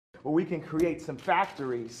where we can create some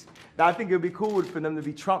factories. Now, I think it would be cool for them to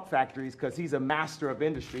be Trump factories because he's a master of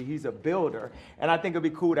industry. He's a builder. And I think it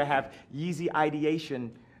would be cool to have Yeezy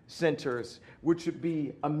ideation centers, which would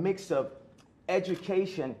be a mix of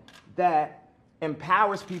education that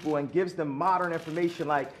empowers people and gives them modern information.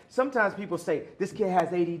 Like sometimes people say, this kid has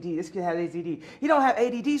ADD, this kid has ADD. You don't have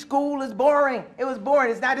ADD, school is boring. It was boring,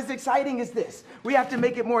 it's not as exciting as this. We have to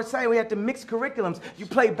make it more exciting, we have to mix curriculums. You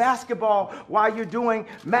play basketball while you're doing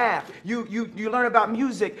math. You learn about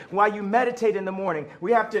music while you meditate in the morning.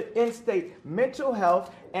 We have to instate mental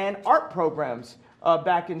health and art programs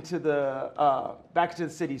back into the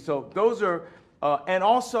city. So those are, and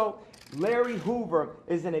also Larry Hoover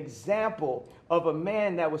is an example of a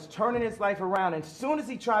man that was turning his life around. And as soon as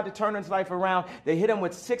he tried to turn his life around, they hit him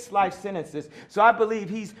with 6 life sentences. So I believe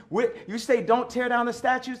you say don't tear down the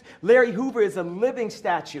statues. Larry Hoover is a living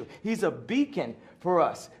statue. He's a beacon for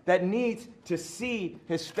us that needs to see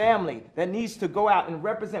his family, that needs to go out and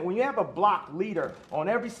represent. When you have a block leader on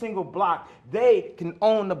every single block, they can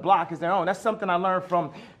own the block as their own. That's something I learned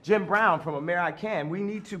from Jim Brown from A Mayor I Can. We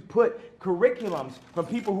need to put curriculums from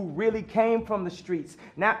people who really came from the streets,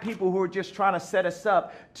 not people who are just trying to set us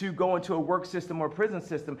up to go into a work system or prison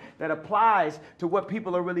system that applies to what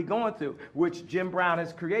people are really going through, which Jim Brown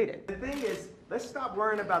has created. The thing is, let's stop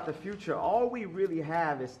worrying about the future. All we really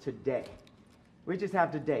have is today. We just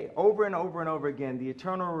have today, over and over and over again, the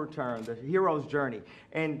eternal return, the hero's journey.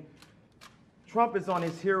 And Trump is on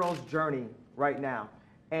his hero's journey right now.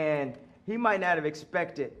 And he might not have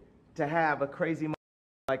expected to have a crazy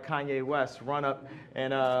like Kanye West run up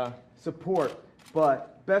and support.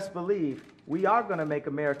 But best believe, we are going to make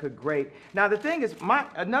America great. Now, the thing is,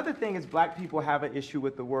 another thing is black people have an issue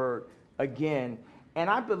with the word again. And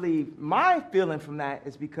I believe my feeling from that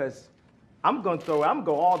is because I'm going to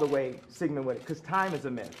go all the way Sigmund with it, because time is a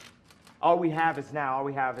myth. All we have is now, all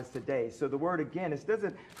we have is today. So the word again, it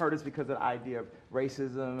doesn't hurt us because of the idea of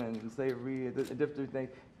racism and slavery, the different things.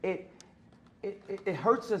 It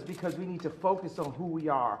hurts us because we need to focus on who we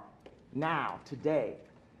are now, today,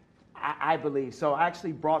 I believe. So I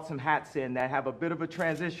actually brought some hats in that have a bit of a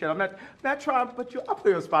transition. I'm not trying to put you up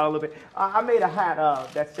here on the spot a little bit. I made a hat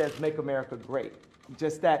that says Make America Great,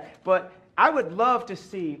 just that. But I would love to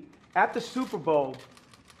see, at the Super Bowl,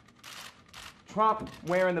 Trump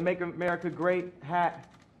wearing the Make America Great hat,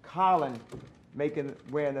 Colin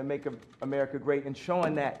wearing the Make America Great, and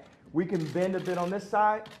showing that we can bend a bit on this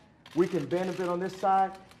side, we can bend a bit on this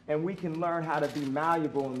side, and we can learn how to be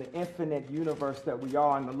malleable in the infinite universe that we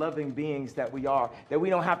are and the loving beings that we are, that we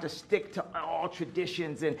don't have to stick to all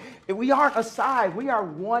traditions. And we aren't a side, we are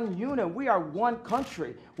one unit, we are one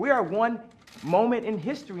country, we are one moment in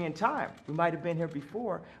history and time. We might have been here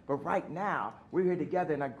before, but right now, we're here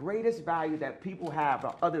together, and the greatest value that people have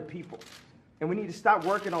are other people. And we need to stop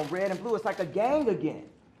working on red and blue. It's like a gang again.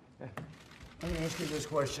 Let me ask you this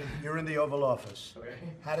question. You're in the Oval Office. Okay.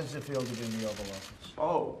 How does it feel to be in the Oval Office?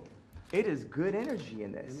 Oh, it is good energy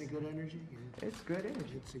in this. Isn't it good energy? It's good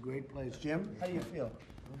energy. It's a great place. Jim, how do you feel?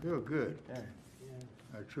 I feel good. Yeah.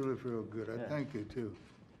 I truly feel good. I thank you, too.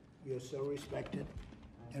 You're so respected.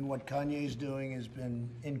 And what Kanye's doing has been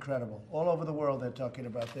incredible. All over the world they're talking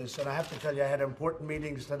about this. And I have to tell you, I had important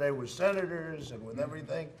meetings today with senators and with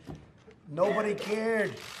everything. Nobody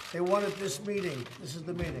cared. They wanted this meeting. This is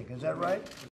the meeting. Is that right?